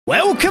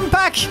Welcome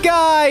back,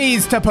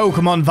 guys, to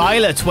Pokemon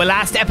Violet, where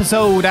last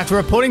episode, after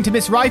reporting to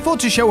Miss Rifle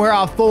to show her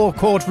our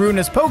forecourt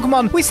ruinous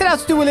Pokemon, we set out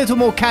to do a little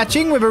more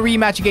catching with a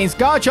rematch against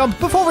Garchomp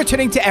before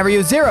returning to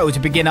Area 0 to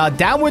begin our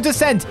downward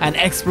descent and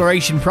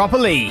exploration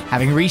properly,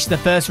 having reached the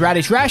first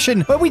Radish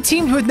Ration, where we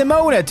teamed with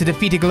Glimmora to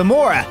defeat a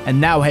Glimmora, and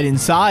now head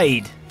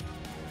inside.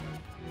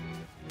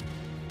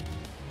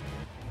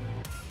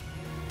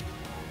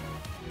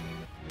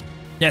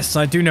 Yes,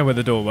 I do know where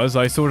the door was.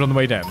 I saw it on the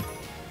way down.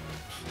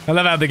 I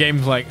love how the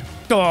game's like,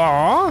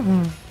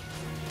 aww.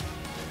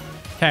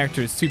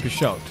 Character is super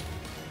shocked.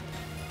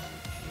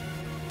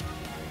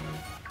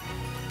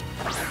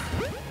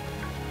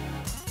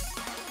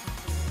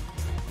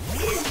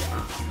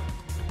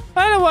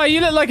 I don't know why,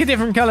 you look like a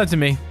different color to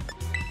me.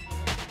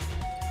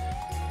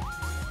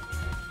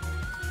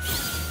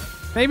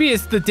 Maybe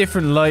it's the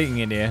different lighting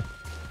in here.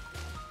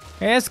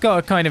 It's got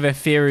a kind of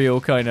ethereal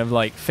kind of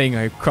like thing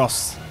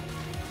across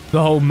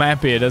the whole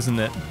map here, doesn't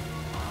it?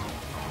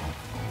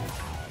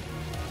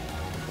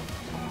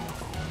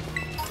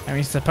 I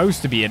mean, it's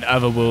supposed to be an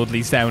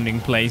otherworldly sounding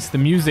place. The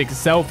music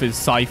itself is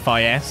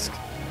sci-fi-esque.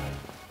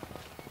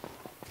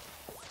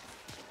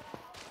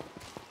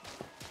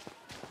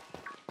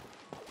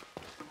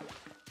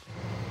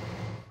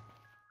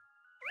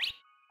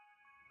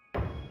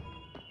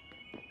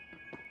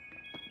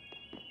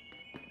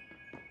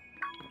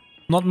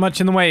 Not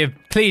much in the way of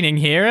cleaning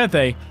here, are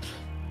they?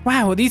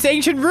 Wow, these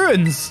ancient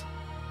ruins!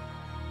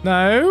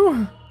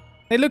 No,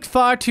 they look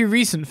far too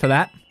recent for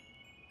that.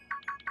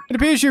 It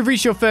appears you've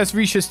reached your first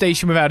research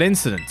station without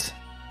incident.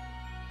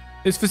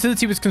 This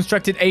facility was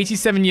constructed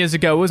 87 years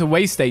ago as a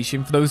way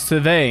station for those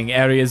surveying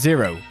Area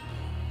 0.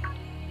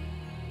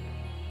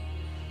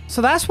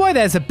 So that's why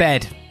there's a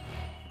bed.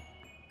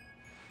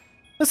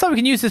 Looks like we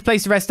can use this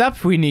place to rest up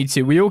if we need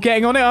to. We all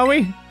getting on it, are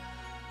we?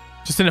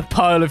 Just in a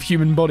pile of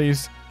human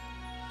bodies.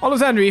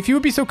 Olizandri, if you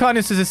would be so kind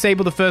as to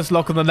disable the first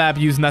lock on the lab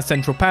using that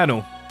central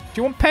panel.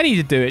 Do you want Penny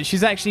to do it?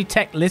 She's actually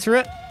tech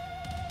literate.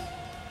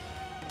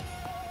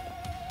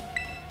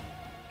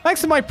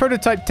 Thanks to my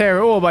prototype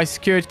Terra Orb, I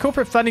secured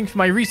corporate funding for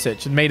my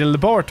research and made a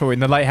laboratory in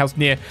the lighthouse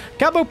near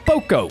Cabo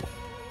Poco.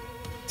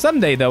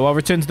 Someday, though, I'll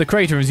return to the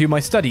crater and resume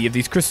my study of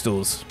these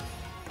crystals.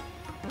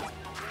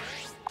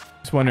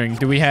 Just wondering,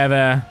 do we have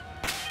a...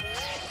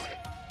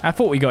 I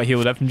thought we got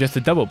healed up from just a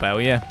double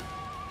bell, yeah.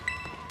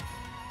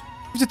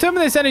 We've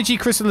determined this energy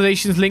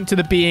crystallization is linked to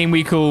the being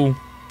we call...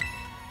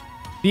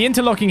 The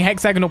interlocking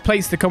hexagonal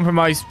plates of the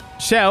compromised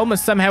shell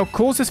must somehow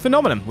cause this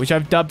phenomenon, which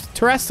I've dubbed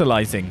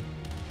terrestrializing.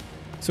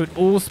 So it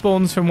all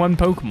spawns from one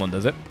Pokemon,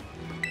 does it?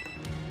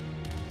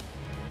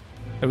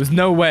 There was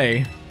no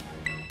way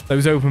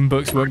those open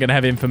books weren't going to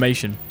have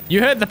information.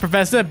 You heard the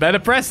professor, better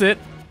press it.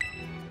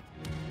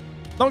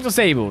 Lock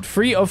disabled.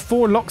 3 of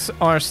 4 locks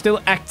are still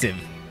active.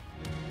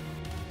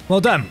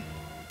 Well done.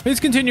 Please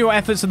continue your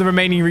efforts on the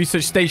remaining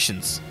research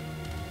stations.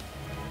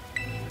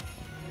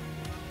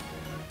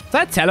 Is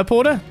that a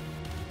teleporter?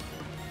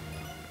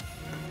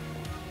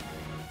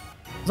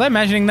 Was I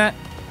imagining that?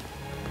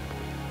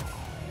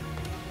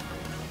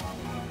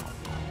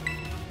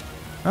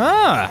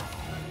 Ah!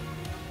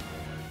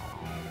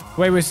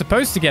 Way we're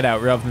supposed to get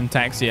out rather than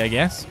taxi, I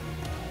guess.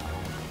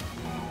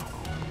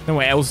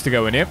 Nowhere else to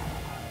go in here.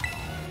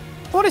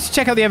 I wanted to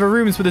check out the other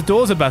rooms where the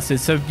doors are busted,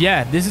 so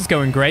yeah, this is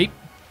going great.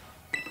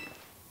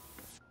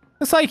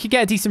 Looks like you could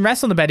get a decent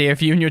rest on the bed here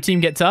if you and your team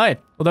get tired.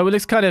 Although it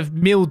looks kind of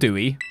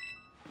mildewy.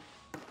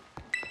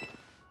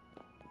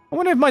 I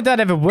wonder if my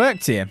dad ever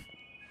worked here.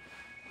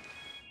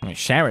 Oh,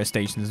 shower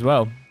station as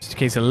well. Just in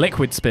case of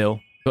liquid spill.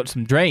 Got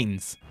some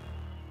drains.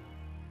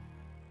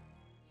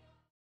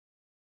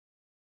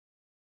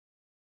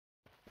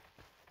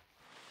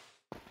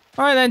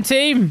 Alright then,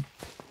 team.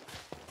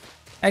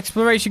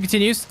 Exploration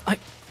continues. I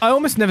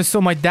almost never saw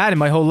my dad in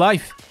my whole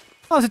life.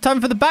 Oh, is it time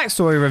for the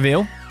backstory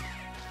reveal?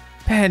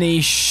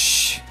 Penny,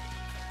 shh.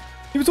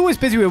 He was always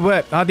busy with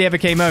work. Hardly ever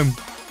came home.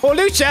 Oh,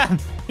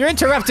 Lucha! You're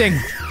interrupting!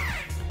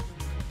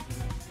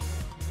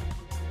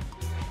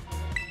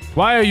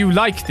 Why are you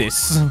like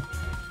this?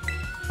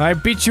 I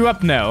beat you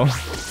up now.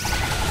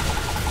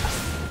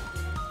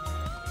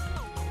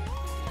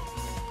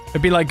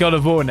 It'd be like God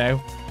of War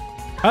now.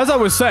 As I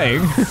was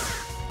saying...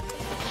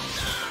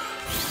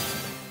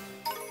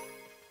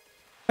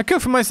 I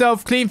cooked for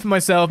myself, cleaned for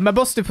myself. My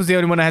boss was the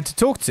only one I had to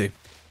talk to.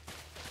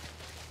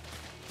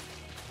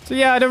 So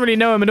yeah, I don't really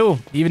know him at all,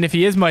 even if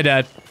he is my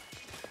dad.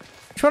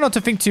 Try not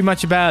to think too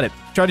much about it.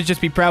 Try to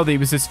just be proud that he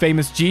was this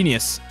famous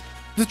genius.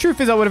 The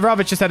truth is, I would have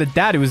rather just had a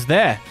dad who was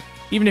there,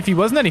 even if he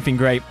wasn't anything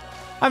great.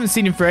 I haven't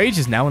seen him for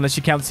ages now, unless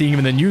you count seeing him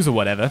in the news or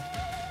whatever.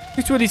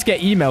 Used to at least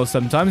get emails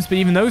sometimes, but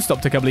even those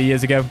stopped a couple of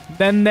years ago.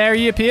 Then there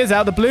he appears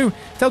out of the blue.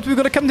 Tells me we've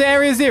got to come to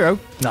Area 0.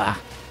 Nah,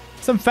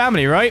 some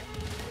family, right?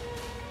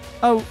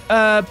 Oh,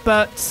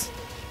 but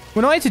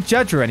we're not here to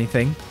judge or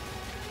anything.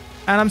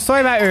 And I'm sorry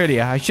about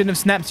earlier. I shouldn't have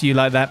snapped to you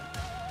like that.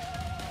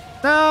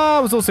 No, I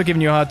was also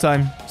giving you a hard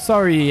time.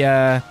 Sorry,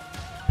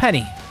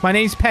 Penny. My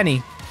name's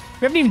Penny.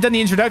 We haven't even done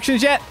the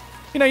introductions yet.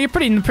 You know, you're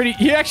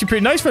actually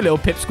pretty nice for a little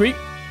pipsqueak.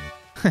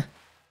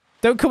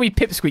 Don't call me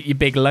Pipsqueak, you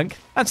big lunk.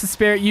 That's the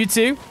spirit, you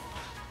two.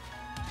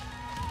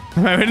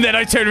 And then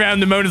I turn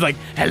around and Nemona's like,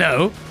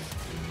 hello?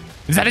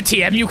 Is that a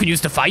TM you can use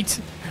to fight?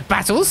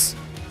 Battles?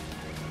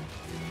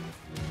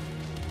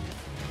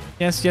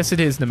 Yes, yes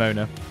it is,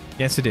 Nemona.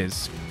 Yes it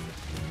is.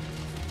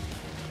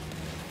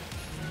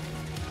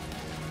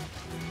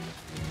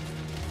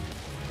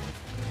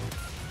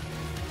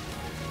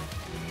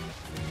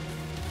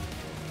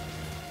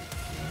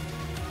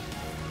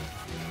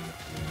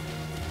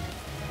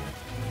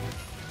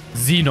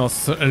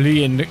 Xenos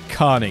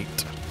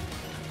reincarnate.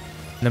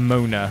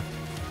 Nemona.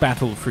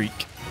 Battle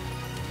freak.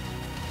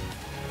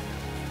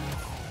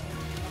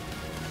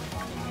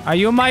 Are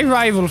you my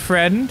rival,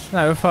 friend?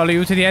 I will follow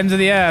you to the ends of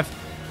the earth.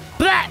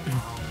 Blah!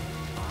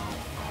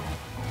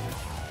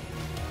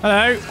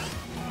 Hello.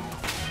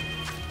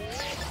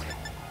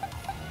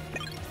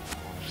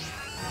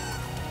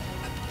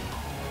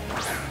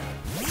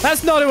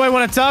 That's not who I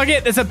want to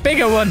target. There's a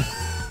bigger one.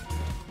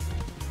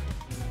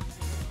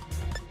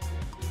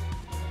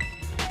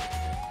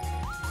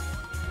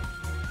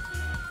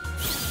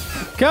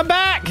 Come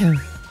back!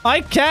 I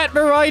can't be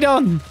right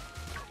on.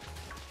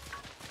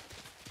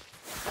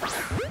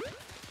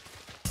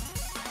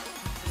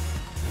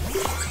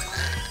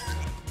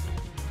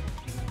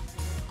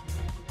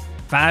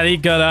 Very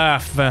good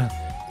off.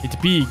 It's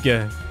big.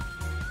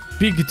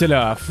 Big to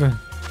laugh.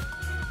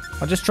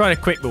 I'll just try a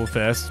quick ball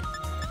first.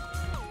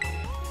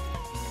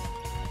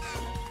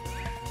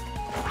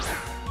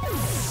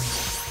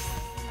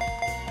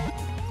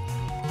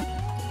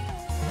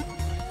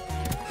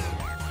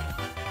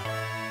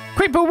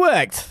 Quick ball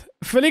worked.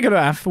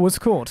 Filigraph was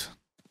caught.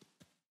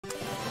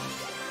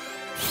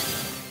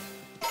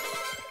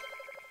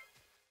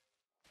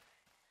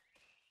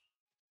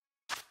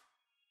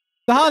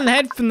 The hardened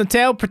head from the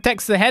tail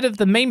protects the head of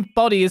the main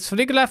body as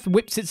Filigraph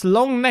whips its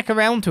long neck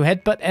around to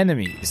headbutt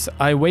enemies.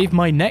 I wave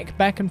my neck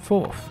back and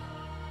forth.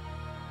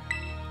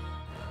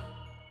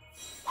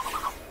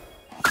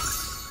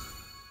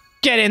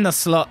 Get in the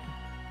slot.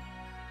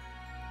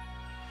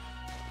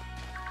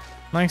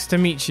 Nice to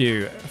meet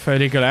you,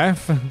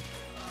 Filigraph.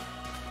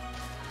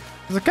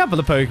 There's a couple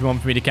of Pokemon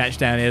for me to catch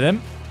down here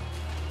then.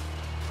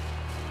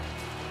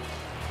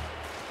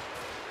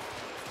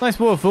 Nice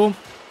waterfall.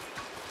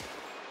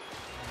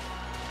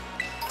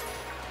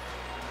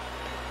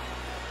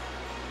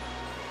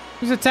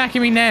 Who's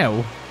attacking me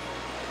now?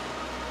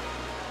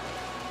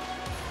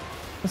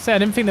 I say I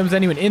didn't think there was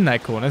anyone in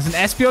that corner. There's an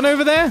Espeon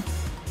over there?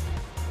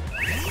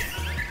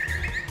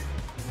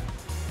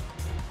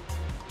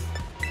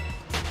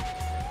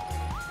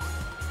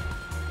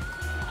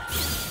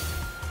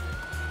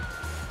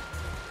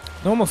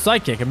 Normal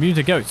psychic, immune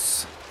to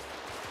ghosts.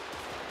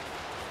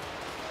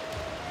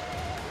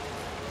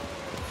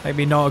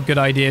 Maybe not a good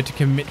idea to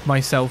commit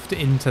myself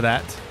into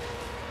that.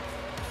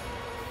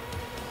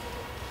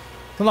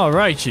 It's a lot of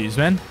Raichus,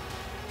 man.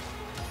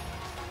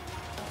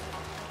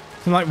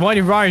 I'm like, why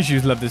do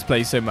Raichus love this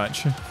place so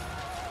much?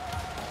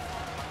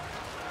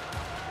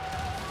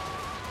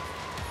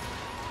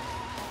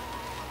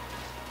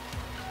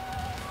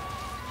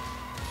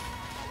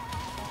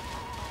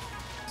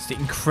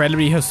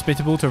 Incredibly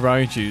hospitable to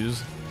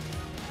Raichus.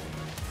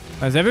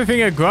 Has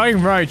everything a growing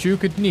Raichu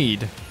could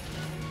need.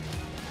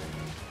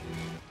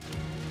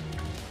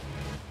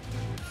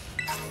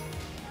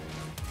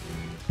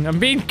 I'm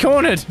being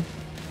cornered.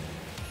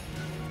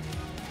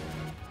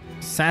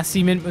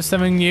 Sassy Mint was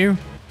something new.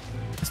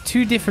 There's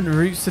two different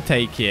routes to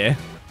take here.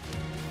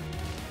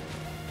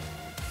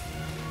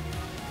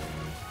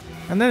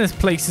 And then there's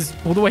places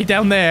all the way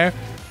down there.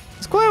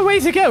 It's quite a way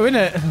to go, isn't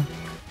it?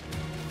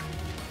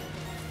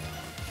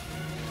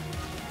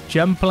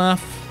 Jumpluff.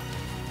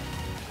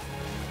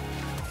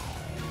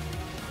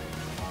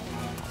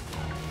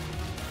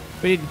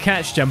 We didn't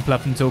catch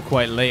Jumpluff until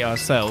quite late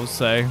ourselves,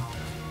 so...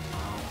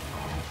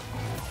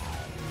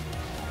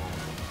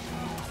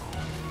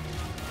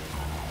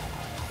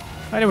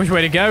 I know which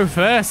way to go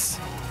first.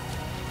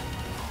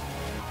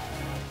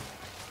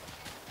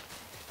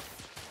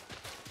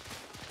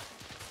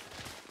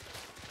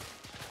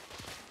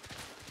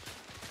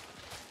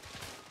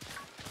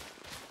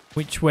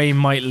 Which way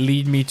might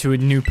lead me to a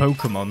new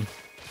Pokemon?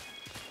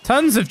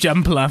 Tons of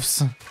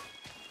Jumpluffs.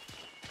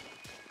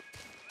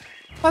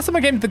 Last time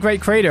I came to the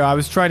Great Crater, I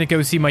was trying to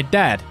go see my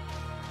dad.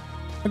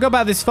 I got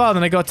about this far,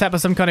 then I got attacked by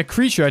some kind of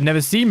creature I'd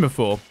never seen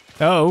before.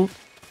 Oh.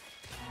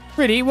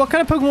 Really? What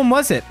kind of Pokemon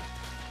was it?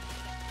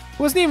 It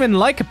wasn't even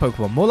like a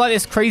Pokemon, more like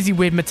this crazy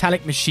weird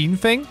metallic machine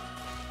thing.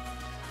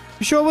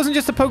 You sure it wasn't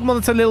just a Pokemon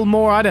that's a little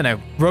more, I don't know,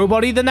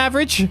 robot-y than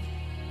average?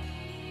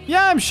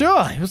 Yeah, I'm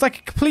sure. It was like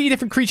a completely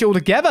different creature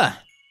altogether.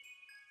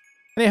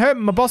 And it hurt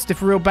my boss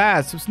for real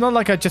bad, so it's not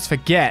like I'd just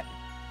forget.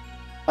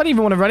 I don't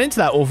even want to run into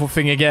that awful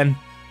thing again.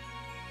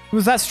 It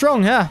was that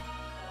strong, huh?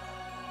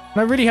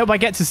 And I really hope I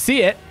get to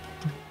see it.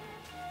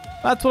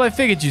 That's what I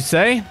figured you'd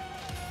say.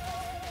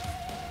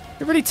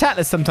 You're really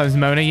tactless sometimes,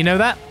 Mona, you know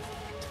that?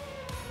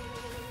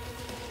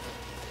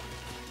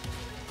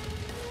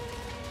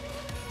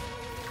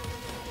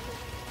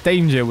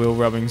 Danger, Will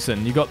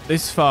Robinson. You got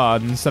this far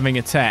and something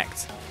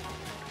attacked.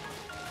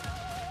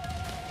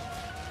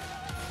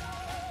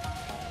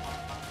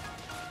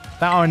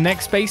 that our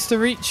next base to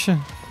reach? I'm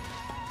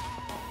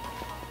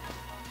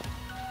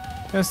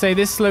gonna say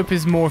this slope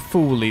is more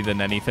fool-y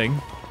than anything.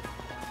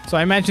 So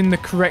I imagine the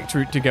correct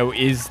route to go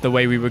is the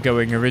way we were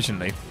going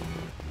originally.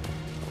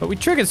 But we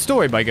triggered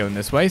story by going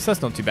this way, so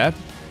that's not too bad.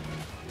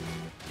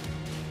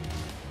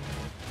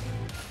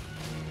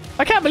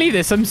 I can't believe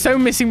this. I'm so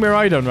missing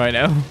Miraidon right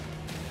now.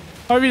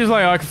 I'd be just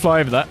like, oh, I can fly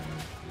over that.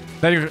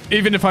 Then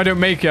even if I don't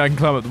make it, I can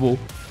climb up the wall.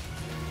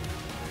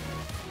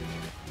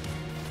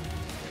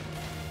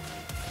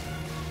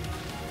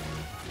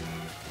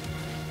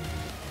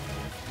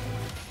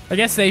 I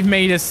guess they've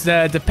made us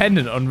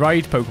dependent on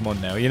ride Pokemon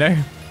now, you know?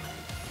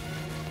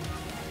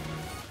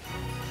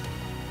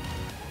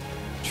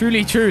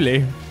 Truly,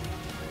 truly.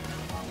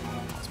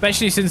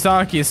 Especially since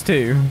Arceus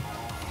 2.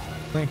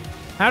 Like,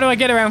 how do I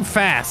get around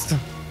fast?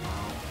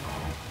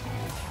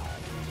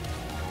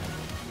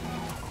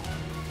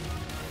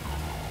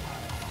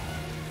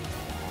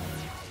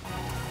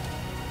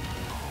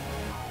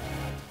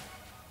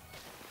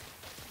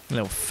 A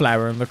little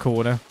flower in the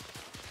corner.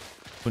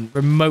 Wouldn't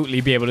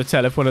remotely be able to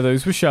tell if one of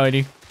those was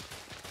shiny.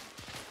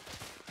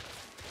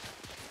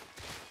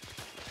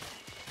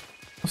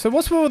 So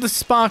what's with all the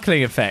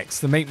sparkling effects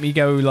that make me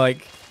go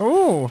like,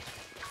 oh,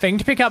 thing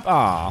to pick up?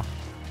 Ah.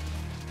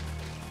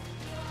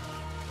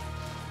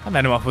 That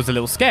Venomoth was a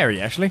little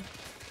scary, actually.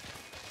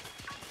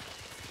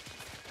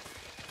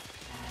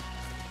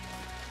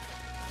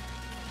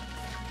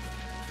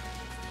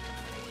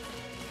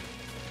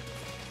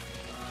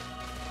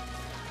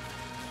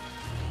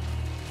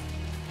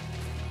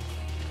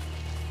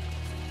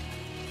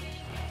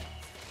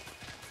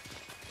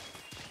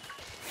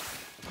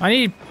 I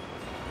need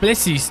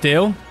Blissey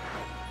still.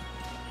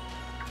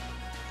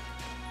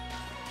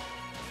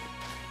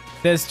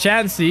 There's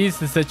chances.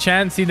 There's a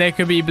chancey there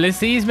could be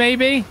Blissies,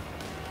 maybe?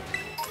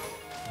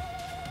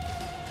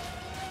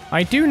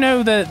 I do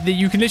know that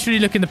you can literally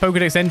look in the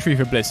Pokedex entry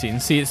for Blissey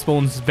and see it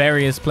spawns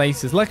various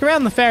places, like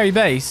around the fairy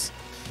base.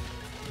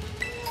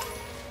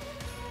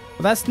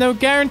 But that's no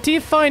guarantee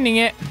of finding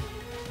it.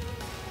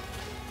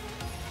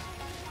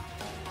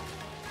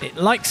 It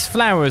likes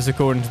flowers,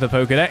 according to the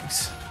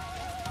Pokedex.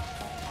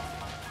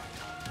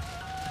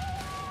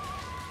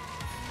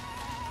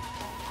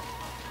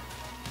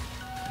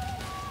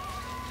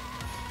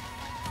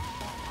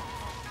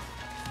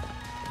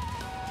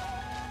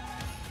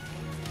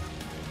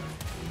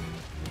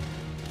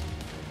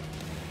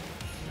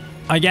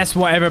 I guess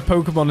whatever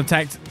Pokemon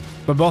attacked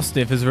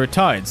Babostif has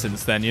retired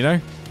since then, you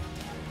know?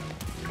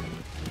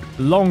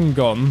 Long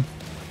gone.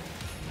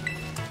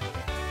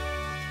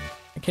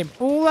 I came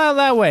all out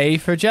that way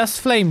for just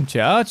Flame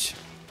Charge.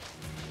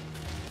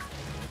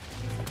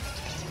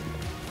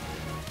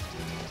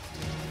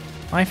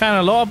 I found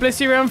a lot of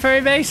Blissey around Fairy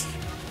Base.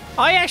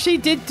 I actually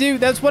did do...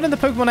 That's one of the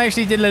Pokemon I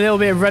actually did a little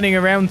bit of running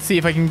around to see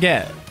if I can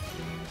get.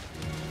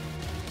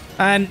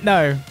 And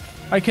no,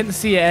 I couldn't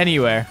see it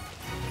anywhere.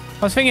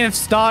 I was thinking of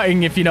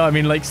starting, if you know what I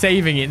mean, like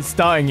saving it and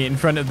starting it in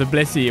front of the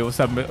Blissey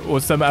or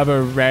some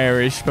other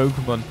rare-ish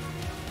Pokemon.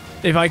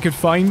 If I could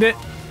find it.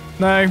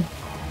 No.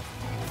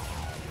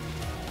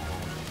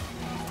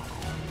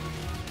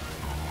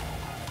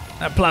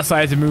 Plus, I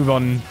had to move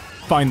on,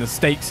 find the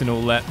stakes and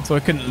all that, so I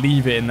couldn't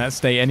leave it in that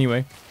state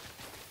anyway.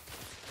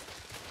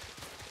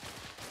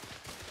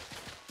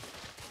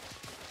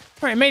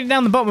 Right, made it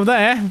down the bottom of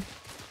there.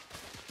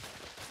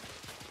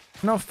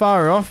 Not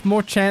far off.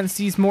 More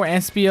Chanseys, more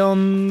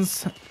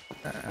Espeons,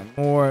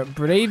 more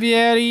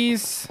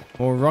Braviaries,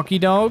 more Rocky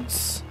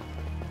Dogs.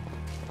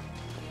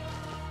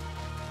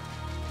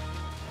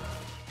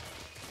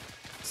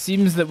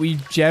 Seems that we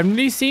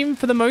generally seem,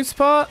 for the most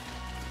part,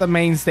 the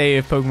mainstay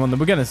of Pokemon that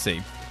we're going to see.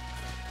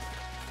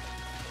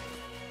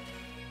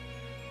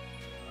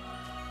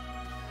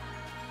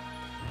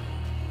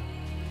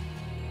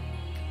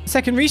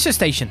 Second research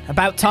station.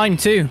 About time,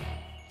 too.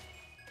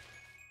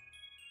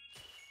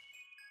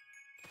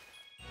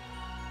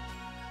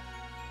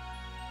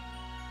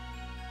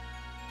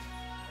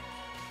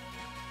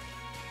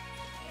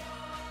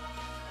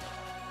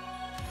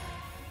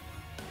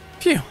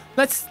 Phew,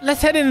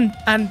 let's head in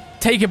and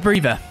take a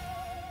breather.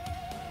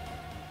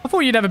 I thought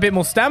you'd have a bit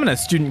more stamina,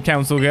 student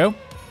council girl.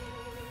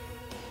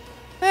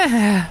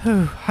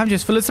 I'm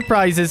just full of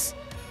surprises.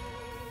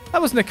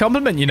 That wasn't a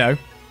compliment, you know.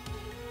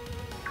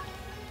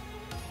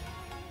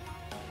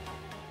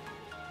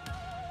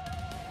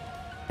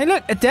 Hey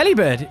look, a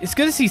Delibird. It's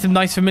good to see some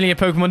nice familiar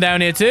Pokemon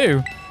down here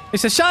too.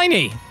 It's a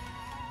shiny.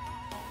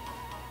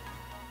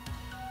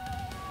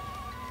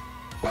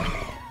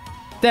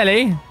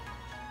 Deli.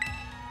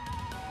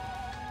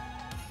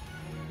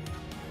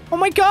 Oh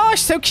my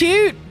gosh, so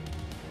cute!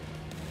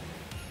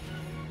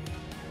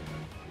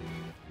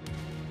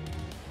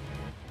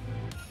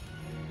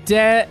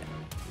 Yeah.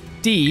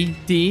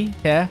 Delete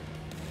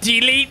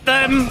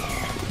them!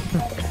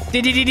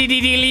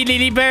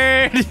 Delete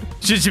bird!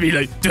 Should be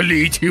like,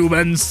 delete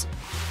humans.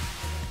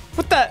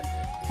 What the?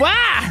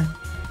 Wah!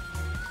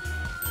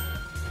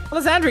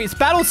 Olizandri, it's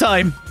battle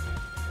time!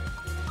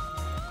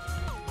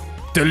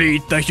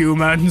 Delete the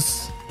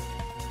humans.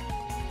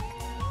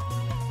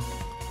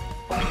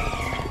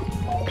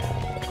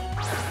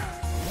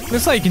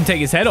 Looks like you can take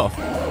his head off.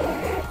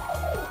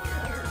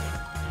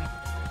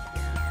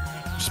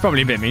 Which is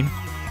probably a bit mean.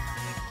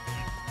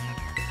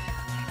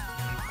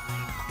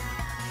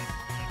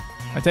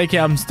 I take it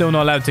I'm still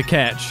not allowed to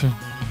catch.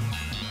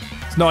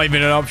 It's not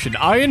even an option.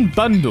 Iron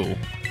bundle.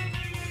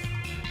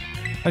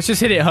 Let's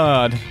just hit it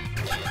hard.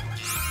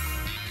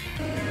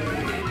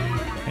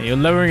 Hey, you're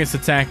lowering its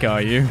attack,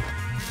 are you?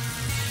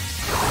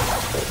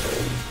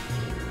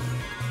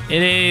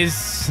 It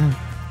is...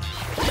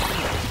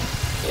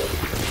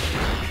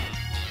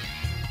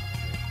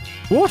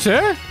 water?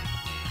 I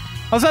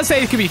was about to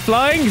say it could be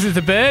flying because it's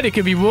a bird. It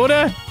could be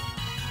water.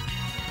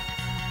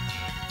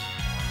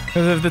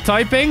 Because of the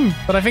typing.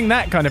 But I think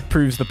that kind of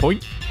proves the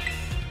point.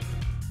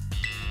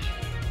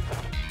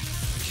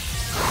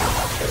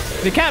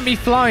 It can't be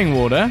flying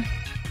water.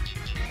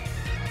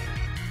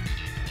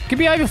 It could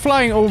be either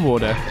flying or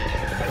water.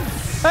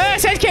 Ah,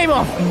 its head came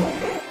off!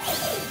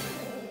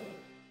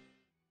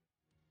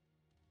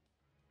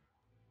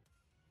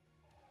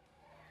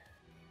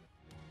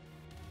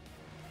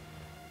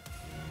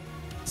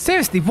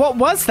 Seriously, what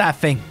was that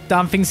thing?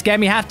 Damn thing scared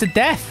me half to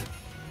death.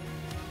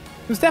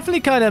 It was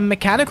definitely kind of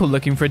mechanical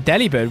looking for a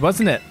delibird,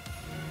 wasn't it?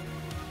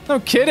 No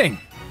kidding.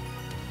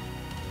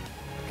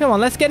 Come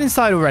on, let's get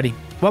inside already.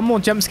 One more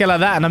jump scare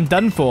like that and I'm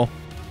done for.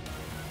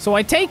 So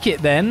I take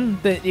it then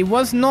that it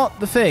was not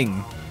the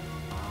thing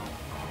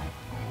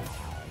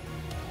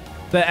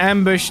that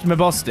ambushed my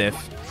boss diff.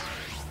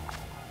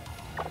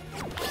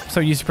 So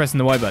used to pressing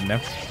the Y button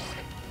now.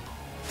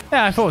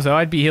 Yeah, I thought so.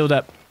 I'd be healed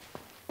up.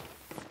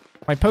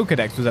 My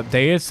Pokedex was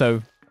updated,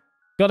 so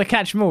gotta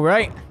catch them all,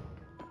 right?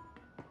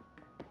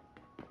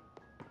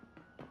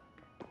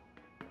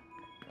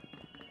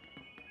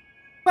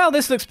 Well,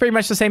 this looks pretty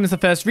much the same as the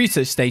first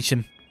research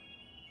station.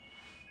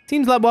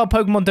 Seems like wild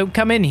Pokemon don't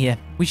come in here.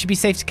 We should be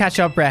safe to catch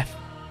our breath.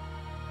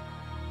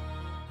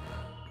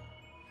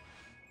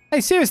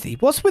 Hey, seriously,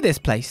 what's with this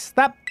place?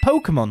 That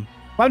Pokemon.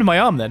 What happened to my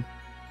arm then?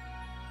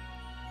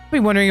 I've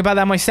been wondering about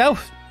that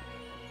myself.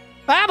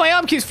 Ah, my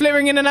arm keeps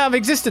flittering in and out of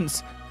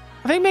existence.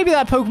 I think maybe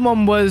that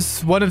Pokemon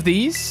was one of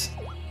these.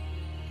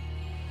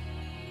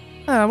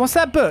 What's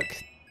that book?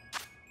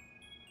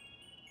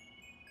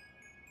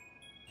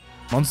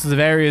 Monsters of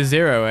Area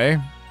Zero, eh?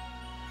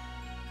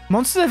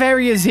 Monsters of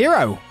Area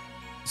Zero?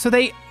 So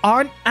they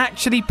aren't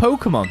actually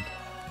Pokemon?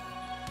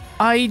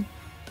 I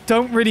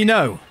don't really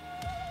know.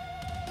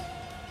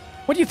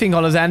 What do you think,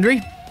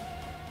 Olizandri?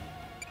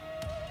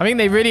 I think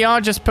they really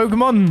are just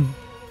Pokemon.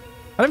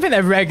 I don't think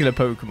they're regular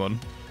Pokemon.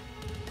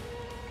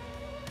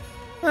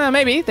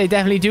 Maybe. They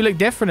definitely do look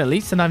different at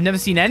least, and I've never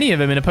seen any of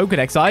them in a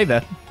Pokedex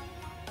either.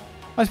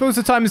 I suppose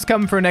the time has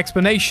come for an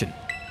explanation.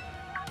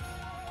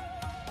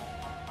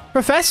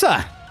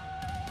 Professor!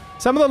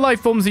 Some of the life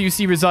forms that you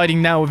see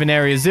residing now within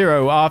Area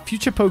Zero are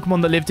future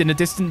Pokemon that lived in a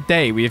distant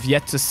day we have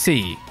yet to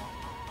see.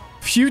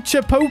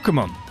 Future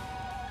Pokemon?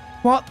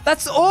 What?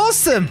 That's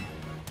awesome!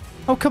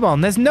 Oh, come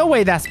on. There's no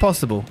way that's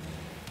possible.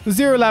 The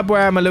Zero Lab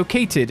where I'm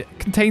located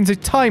contains a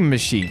time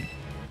machine.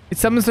 It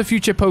summons the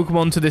future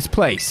Pokemon to this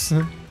place.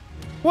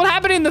 What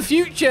happened in the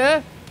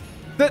future?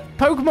 That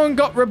Pokemon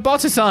got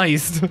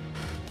roboticized.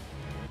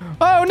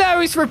 Oh no,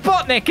 it's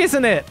Robotnik,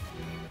 isn't it?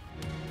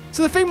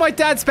 So the thing my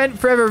dad spent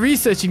forever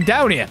researching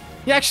down here,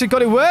 he actually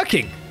got it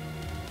working.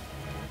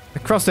 A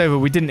crossover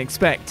we didn't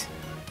expect.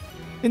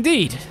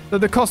 Indeed, though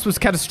the cost was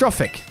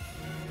catastrophic.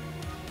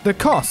 The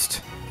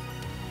cost?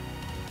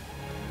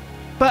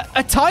 But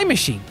a time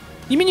machine?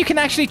 You mean you can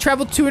actually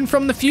travel to and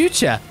from the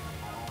future?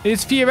 It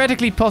is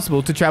theoretically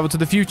possible to travel to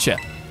the future.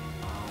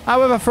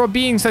 However, for a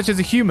being such as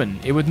a human,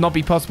 it would not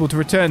be possible to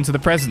return to the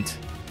present.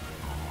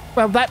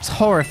 Well, that's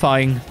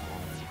horrifying.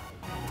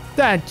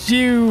 Dad,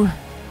 you...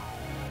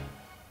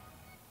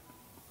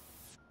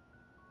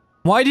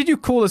 Why did you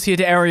call us here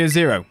to Area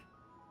Zero?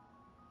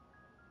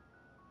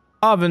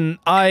 Arvin,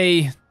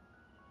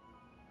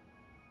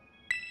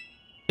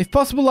 If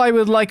possible, I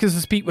would like us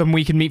to speak when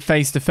we can meet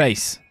face to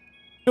face.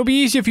 It'll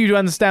be easier for you to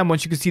understand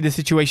once you can see the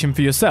situation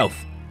for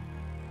yourself.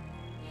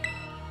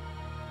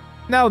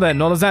 Now then,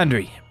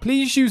 Olizandri,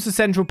 please use the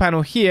central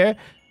panel here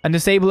and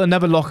disable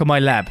another lock on my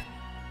lab.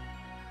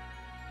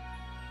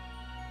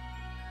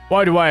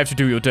 Why do I have to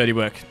do your dirty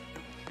work?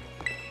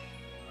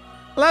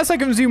 Unless I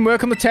can resume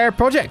work on the Terra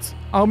project.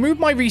 I'll move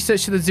my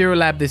research to the Zero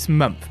Lab this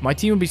month. My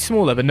team will be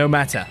smaller, but no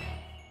matter.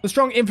 The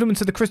strong influence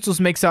of the crystals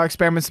makes our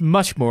experiments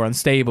much more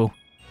unstable.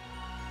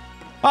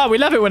 Ah, we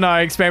love it when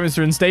our experiments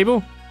are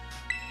unstable.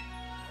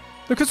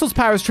 The crystal's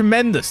power is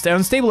tremendous. Their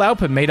unstable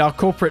output made our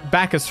corporate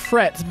backers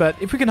fret, but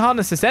if we can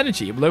harness this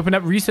energy, it will open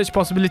up research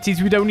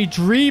possibilities we'd only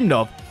dreamed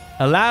of.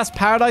 Alas,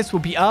 paradise will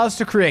be ours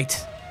to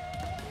create.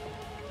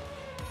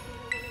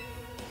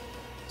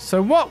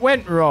 So what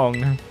went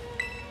wrong?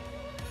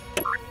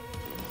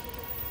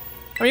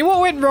 I mean,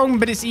 what went wrong,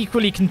 but it's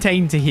equally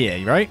contained to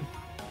here, right?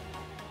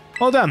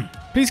 Well done.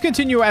 Please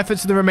continue your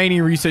efforts to the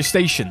remaining research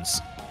stations.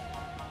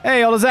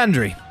 Hey,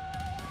 Olizandri.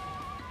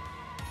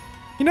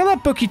 You know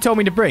that book you told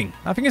me to bring?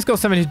 I think it's got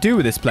something to do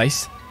with this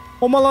place.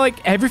 Or more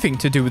like, everything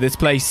to do with this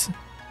place.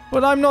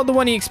 But I'm not the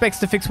one he expects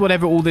to fix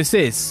whatever all this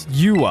is.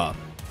 You are.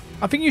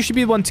 I think you should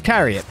be the one to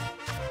carry it.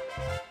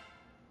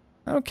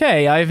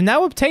 Okay, I've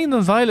now obtained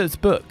the Violet's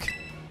book.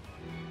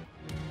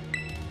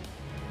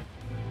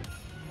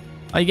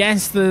 I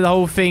guess the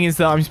whole thing is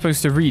that I'm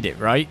supposed to read it,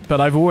 right? But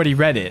I've already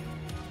read it.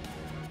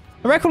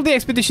 A record of the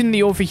expedition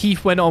the author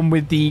Heath went on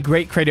with the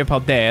great crater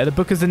Paldea. The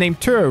book has the name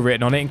Turo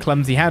written on it in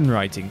clumsy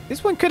handwriting.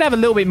 This one could have a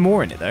little bit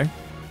more in it, though.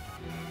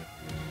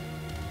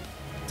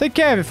 Take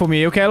care of it for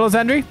me, okay,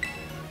 Olizandri?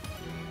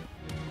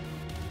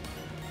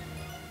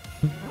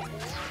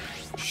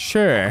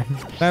 Sure.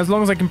 As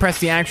long as I can press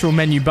the actual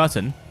menu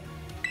button.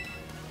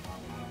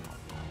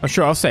 Oh,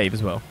 sure, I'll save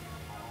as well.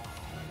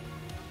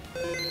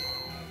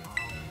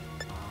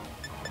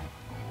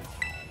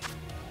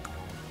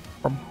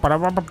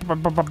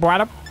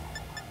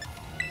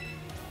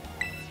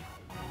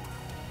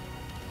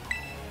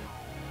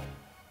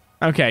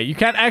 Okay, you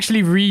can't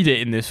actually read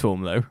it in this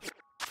form, though.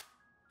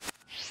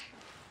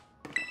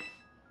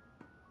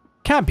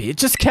 Can't be, it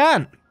just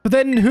can't. But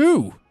then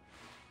who?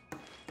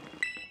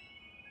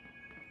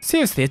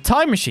 Seriously, a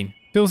time machine.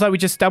 Feels like we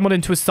just stumbled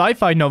into a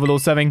sci-fi novel or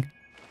something.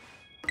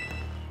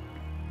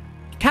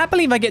 Can't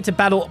believe I get to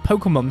battle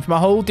Pokémon from a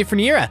whole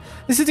different era.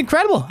 This is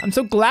incredible. I'm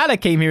so glad I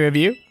came here with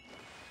you.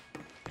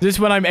 Is this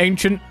when I'm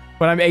ancient?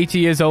 When I'm 80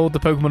 years old, the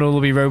Pokémon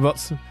will be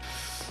robots?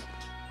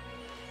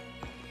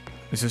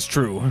 This is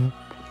true.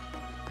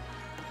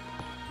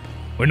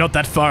 We're not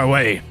that far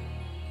away.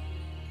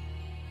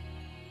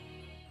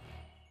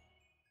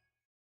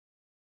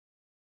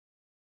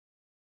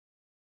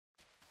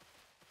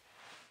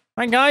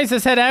 Right, guys,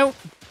 let's head out.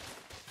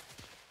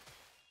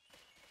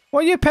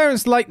 What are your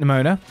parents like,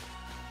 Nimona?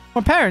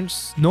 My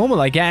parents?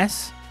 Normal, I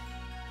guess.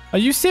 Are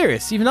you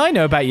serious? Even I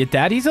know about your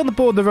dad. He's on the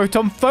board of the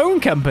Rotom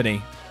Phone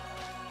Company.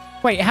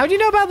 Wait, how do you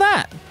know about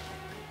that?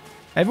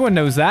 Everyone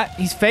knows that.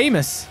 He's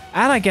famous.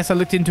 And I guess I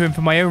looked into him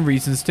for my own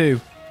reasons, too.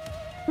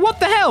 What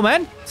the hell,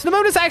 man? So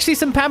Nimona's actually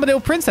some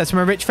Pambadil princess from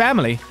a rich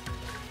family.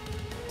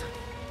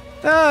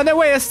 Oh, no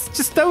way. That's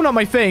just still not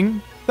my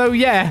thing. Though,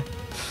 yeah.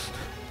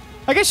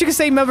 I guess you could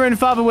say mother and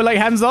father were like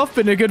hands off,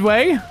 but in a good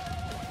way.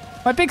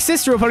 My big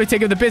sister will probably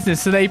take over the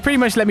business, so they pretty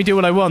much let me do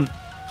what I want.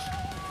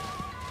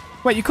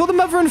 Wait, you call them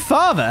mother and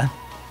father?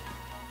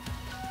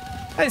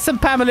 That's some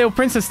Pambadil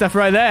princess stuff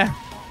right there.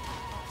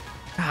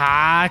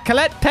 Ah,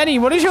 Colette, Penny,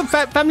 what is your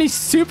family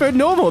super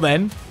normal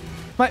then?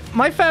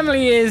 My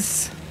family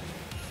is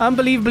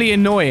unbelievably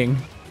annoying.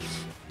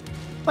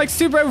 Like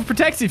super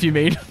overprotective, you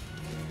mean?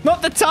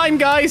 Not the time,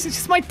 guys. It's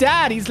just my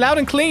dad. He's loud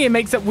and clingy and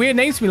makes up weird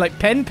names for me like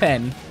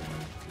Pen.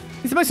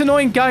 He's the most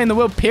annoying guy in the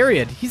world,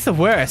 period. He's the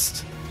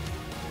worst.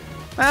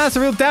 Ah, that's a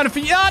real downer for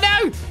you. Oh,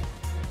 no!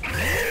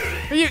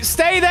 You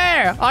stay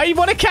there. I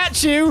want to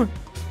catch you.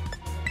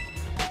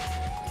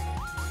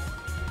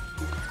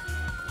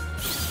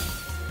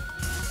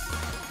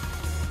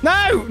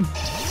 No!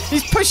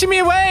 He's pushing me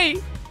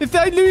away. If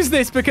I lose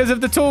this because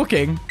of the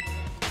talking.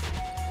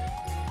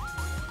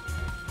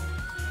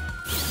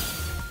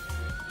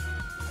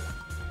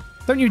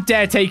 Don't you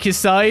dare take his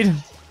side.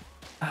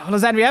 Oh,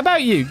 Olizandri, how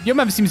about you? Your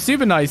mother seems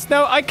super nice.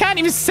 No, I can't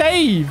even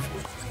save.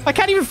 I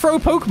can't even throw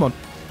Pokemon.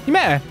 You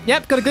met her?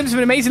 Yep, got a glimpse of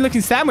an amazing looking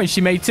sandwich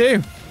she made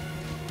too.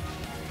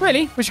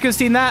 Really? Wish you could have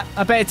seen that.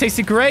 I bet it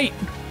tasted great.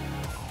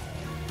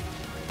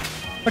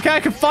 Okay,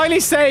 I can finally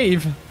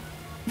save. In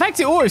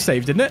fact, it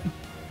auto-saved, didn't it?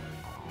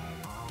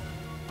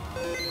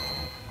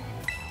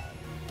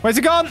 Where's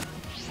it gone?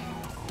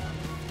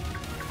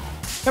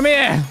 Come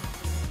here.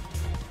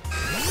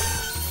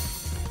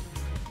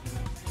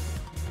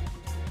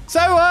 So,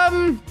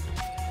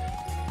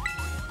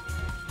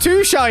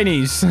 2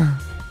 shinies.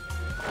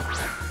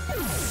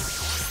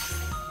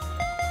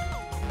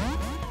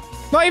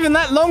 Not even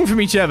that long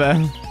from each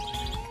other.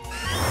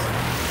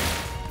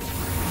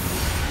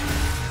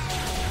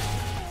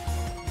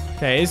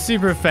 Okay, it's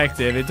super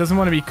effective. It doesn't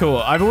want to be cool.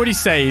 I've already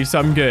saved, so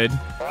I'm good.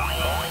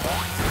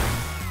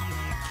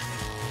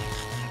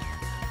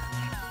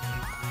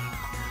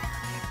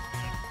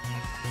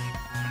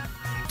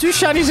 Two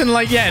shinies in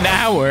like, yeah, an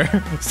hour.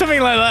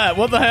 Something like that.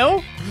 What the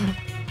hell?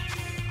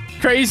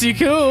 Crazy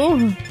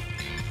cool.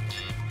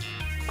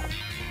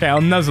 Okay, I'll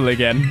nuzzle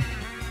again.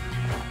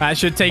 That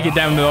should take it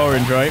down to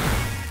orange, right?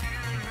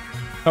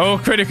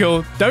 Oh,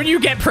 critical. Don't you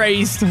get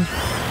praised.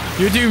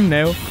 You're doomed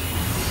now.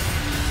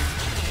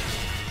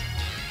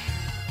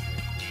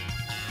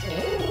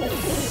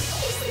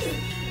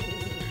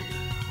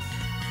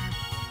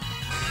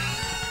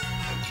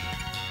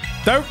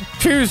 Don't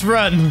choose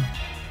run.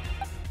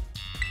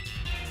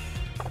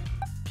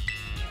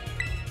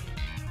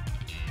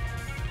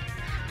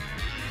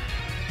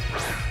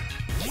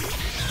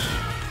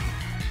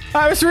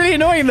 That was really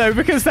annoying though,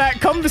 because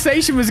that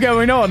conversation was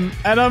going on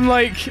and I'm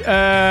like,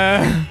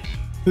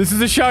 this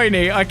is a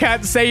shiny. I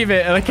can't save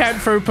it and I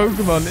can't throw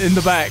Pokemon in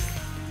the back.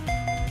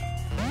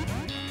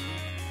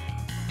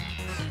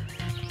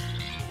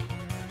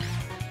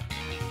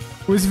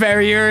 It was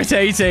very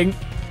irritating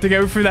to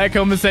go through that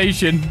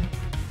conversation.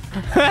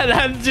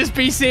 And just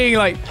be seeing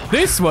like,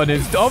 this one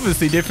is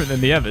obviously different than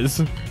the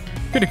others.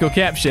 Critical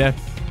capture.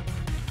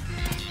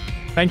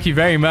 Thank you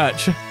very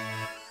much.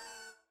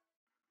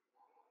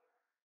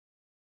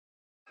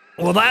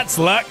 Well, that's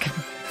luck.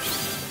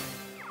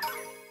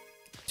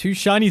 2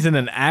 shinies in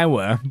an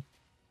hour.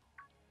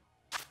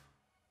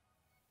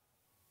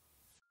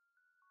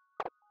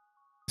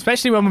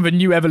 Especially one with a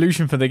new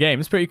evolution for the game.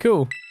 It's pretty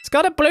cool. It's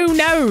got a blue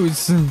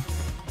nose.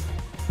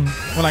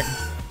 We're like,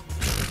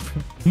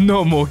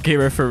 no more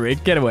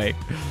Girafarig. Get away.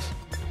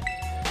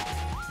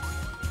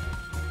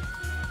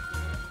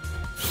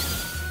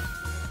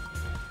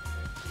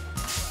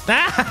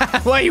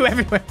 Why are you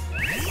everywhere?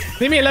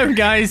 Leave me alone,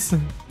 guys.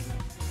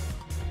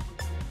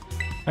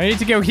 I need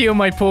to go heal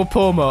my poor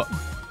Pawmot.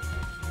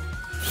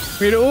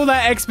 We had all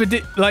that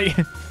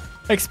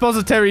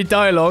expository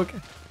dialogue.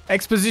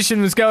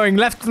 Exposition was going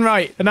left and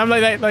right, and I'm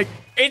like,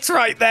 it's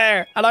right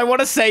there, and I want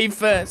to save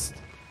first.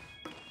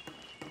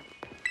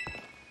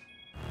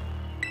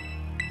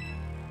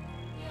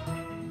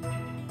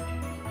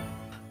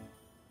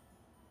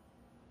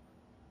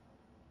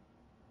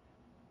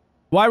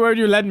 Why won't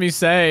you let me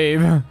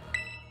save?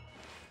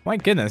 My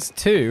goodness,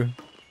 2.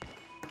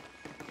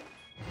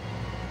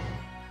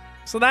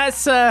 So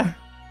that's 4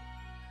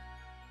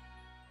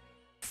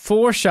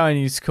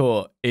 shinies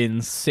caught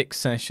in 6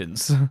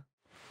 sessions.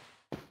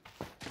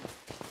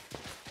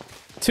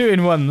 2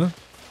 in 1.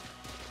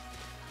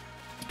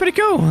 It's pretty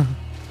cool.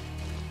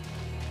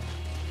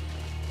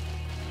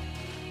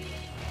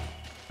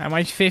 And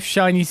my 5th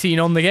shiny seen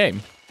on the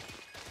game.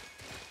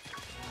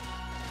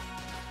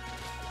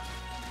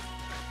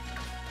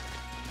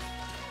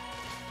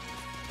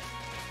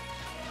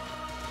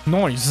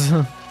 Nice.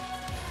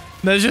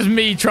 There's just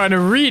me trying to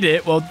read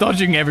it while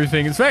dodging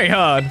everything. It's very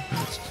hard.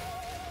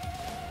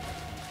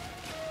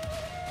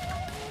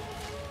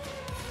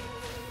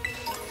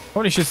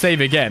 Probably should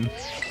save again.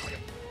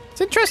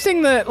 It's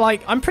interesting that,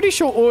 like, I'm pretty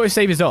sure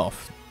autosave is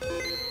off.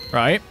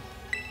 Right?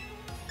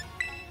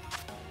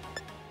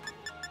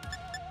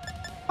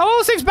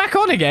 Oh, autosave's back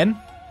on again.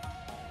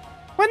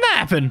 When that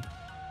happened?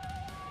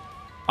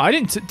 I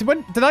didn't...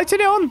 Did I turn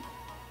it on?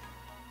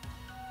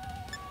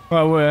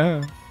 Well,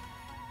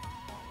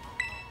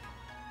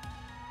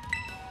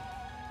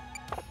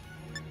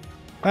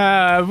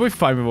 we're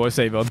fine with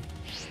autosave on.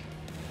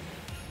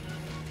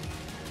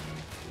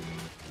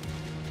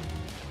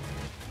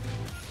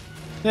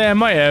 Yeah, I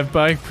might have, but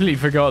I completely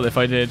forgot if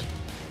I did.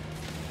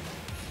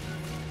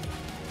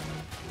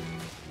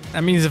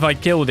 That means if I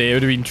killed it, it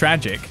would have been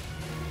tragic.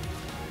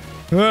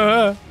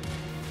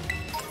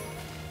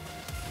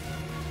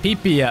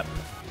 Pee-pee up.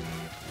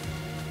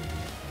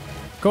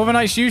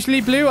 Corviknights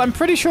usually blue? I'm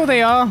pretty sure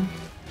they are.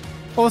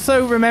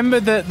 Also, remember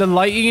that the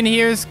lighting in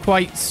here is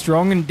quite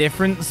strong and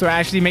different, so it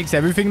actually makes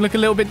everything look a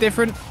little bit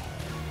different.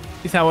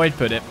 Is how I'd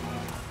put it.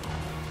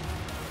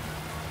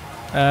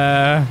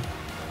 Are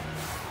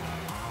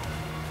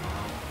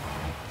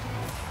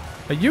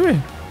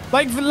you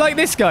like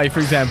this guy,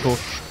 for example?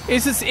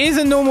 Is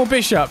a normal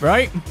bishop,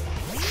 right?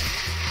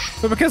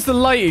 But because the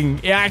lighting,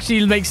 it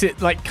actually makes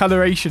it like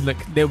coloration look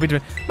a little bit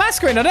different.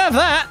 Masquerade, I don't have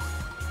that.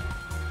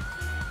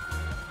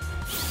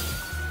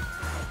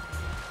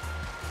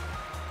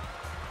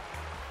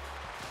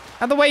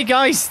 Out of the way,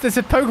 guys. There's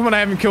a Pokemon I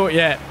haven't caught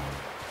yet.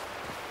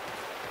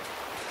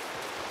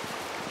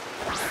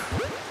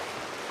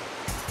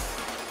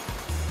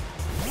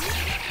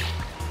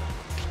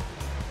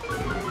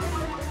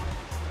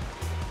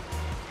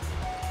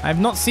 I've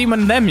not seen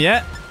one of them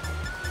yet.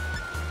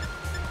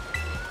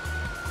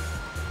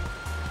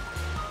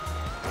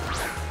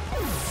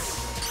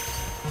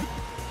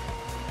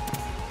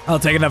 I'll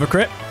take another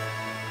crit.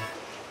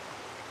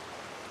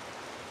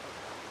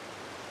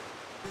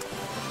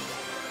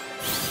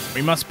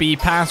 We must be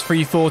past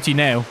 340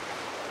 now.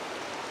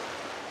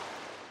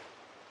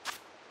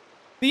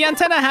 The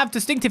antennae have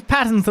distinctive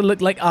patterns that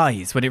look like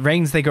eyes. When it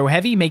rains, they go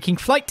heavy, making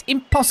flight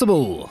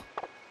impossible.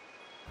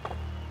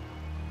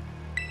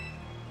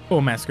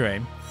 Or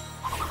Masquerade.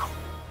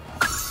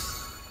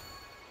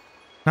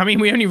 I mean,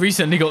 we only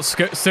recently got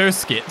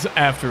Surskit,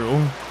 after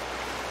all.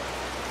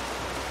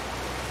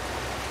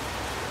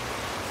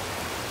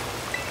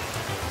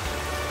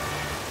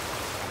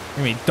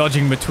 I mean,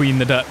 dodging between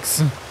the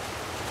ducks.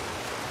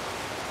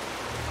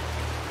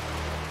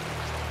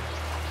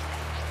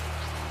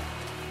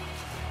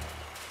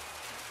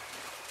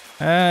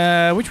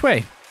 Which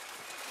way?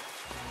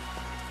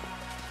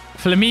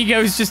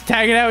 Flamigo's just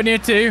tagging out in here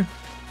too.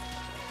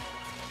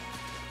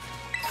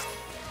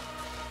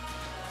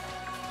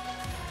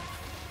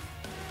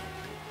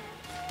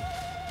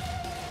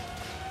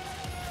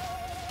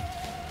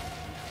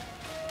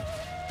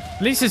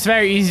 At least it's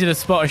very easy to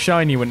spot a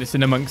shiny when it's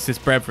in amongst its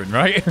brethren,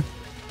 right?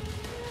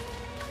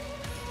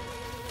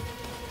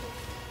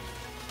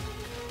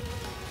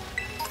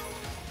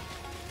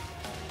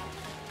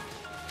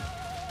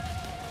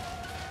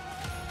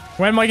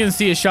 When am I going to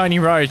see a shiny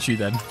Raichu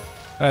then?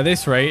 At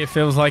this rate, it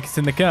feels like it's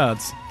in the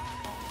cards.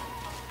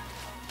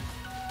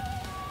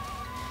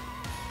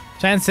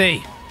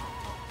 Chansey.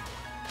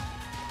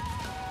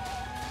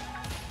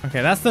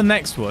 Okay, that's the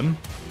next one.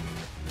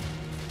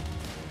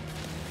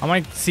 I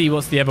might see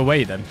what's the other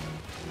way then.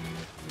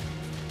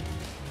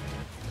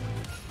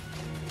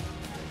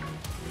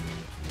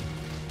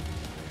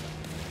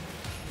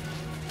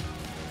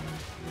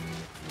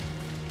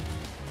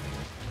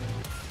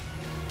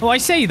 Well, I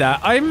say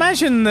that. I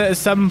imagine that at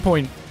some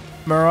point,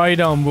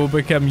 Miraidon will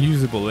become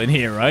usable in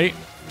here, right?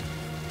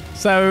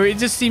 So it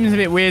just seems a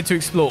bit weird to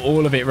explore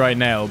all of it right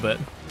now, but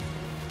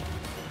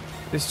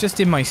it's just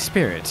in my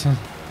spirit.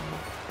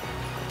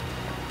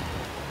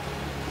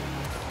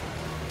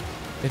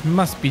 It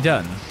must be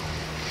done.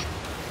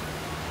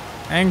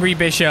 Angry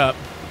Bishop.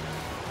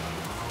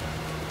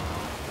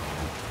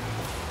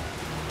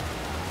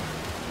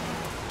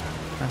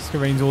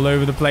 Masquerade's all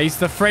over the place.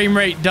 The frame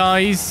rate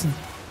dies.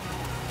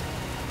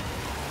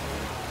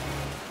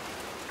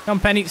 Come on,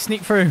 Penny,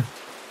 sneak through.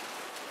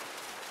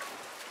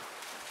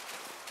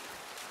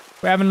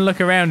 We're having a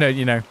look around, don't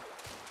you know?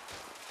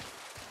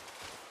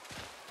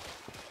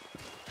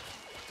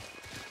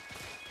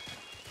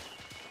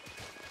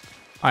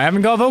 I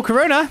haven't got a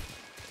Volcarona.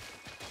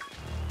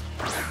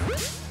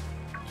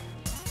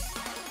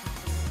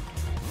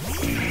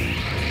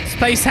 This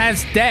place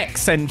has deck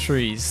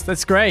entries.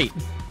 That's great.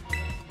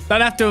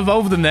 Don't have to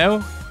evolve them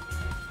now.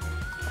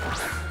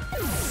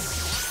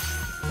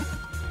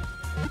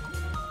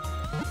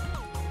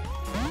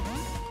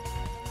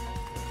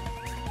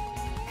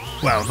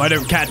 Well, if I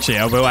don't catch it,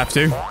 I will have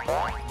to.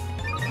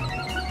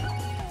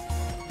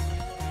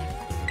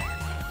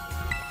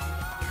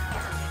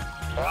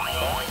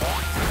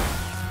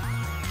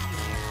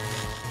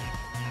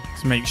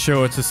 Let's make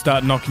sure to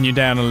start knocking you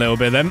down a little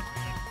bit then.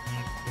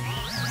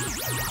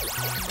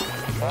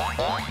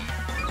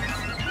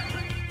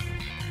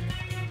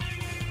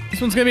 This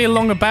one's going to be a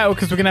longer battle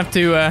because we're going to have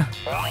to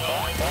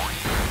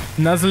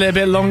nuzzle it a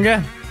bit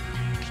longer.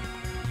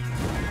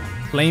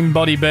 Flame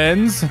body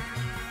burns.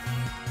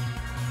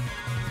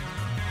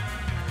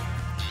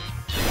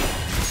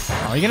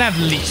 Oh, you're going to have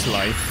leech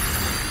life.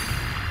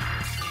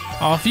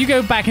 Oh, if you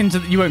go back into...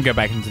 You won't go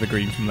back into the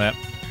green from there.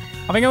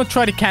 I think I'll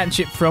try to catch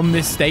it from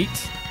this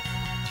state.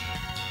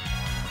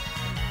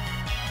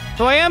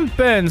 So I am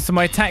burned, so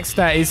my attack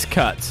stat is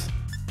cut.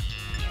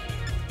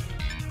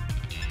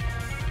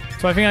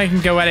 So I think I can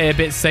go at it a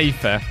bit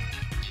safer.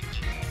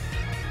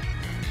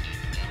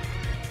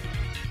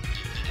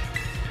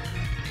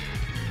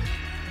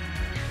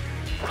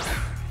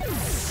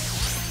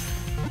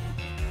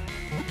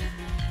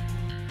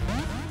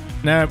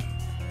 No.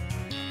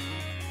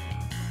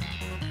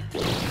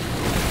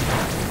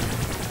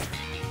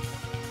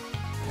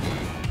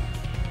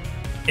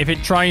 If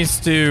it tries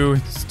to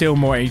steal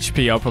more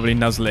HP, I'll probably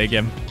nuzzle it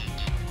again.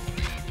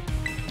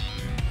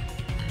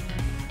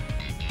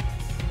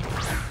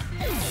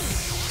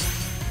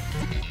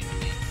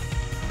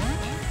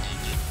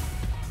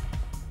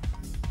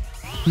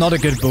 Not a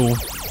good ball.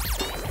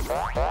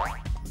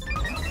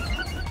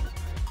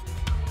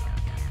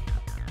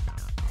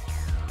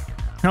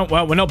 Oh,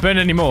 well, we're not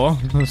burning anymore,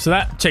 so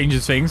that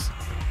changes things.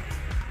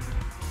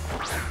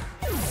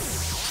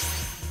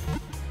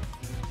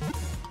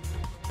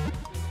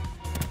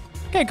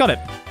 Okay, got it.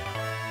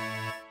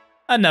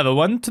 Another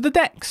one to the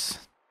decks.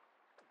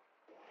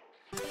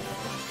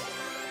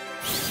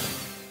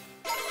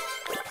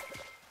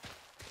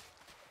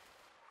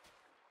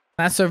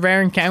 That's a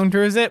rare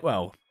encounter, is it?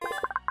 Well,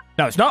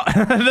 no, it's not.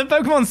 The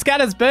Pokemon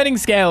scatters burning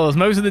scales.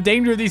 Most of the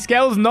danger of these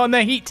scales, not in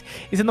their heat,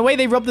 is in the way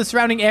they rob the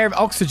surrounding air of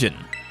oxygen.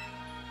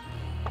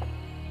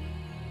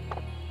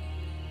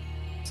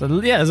 So,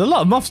 yeah, there's a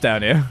lot of moths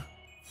down here.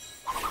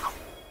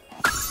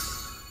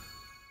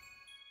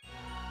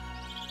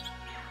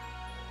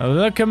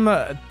 Welcome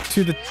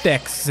to the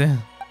decks. Means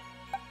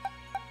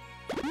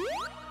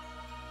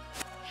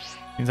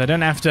I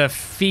don't have to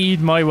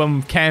feed my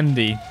one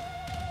candy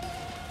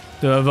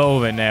to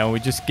evolve it now. We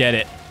just get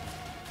it.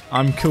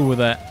 I'm cool with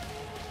that.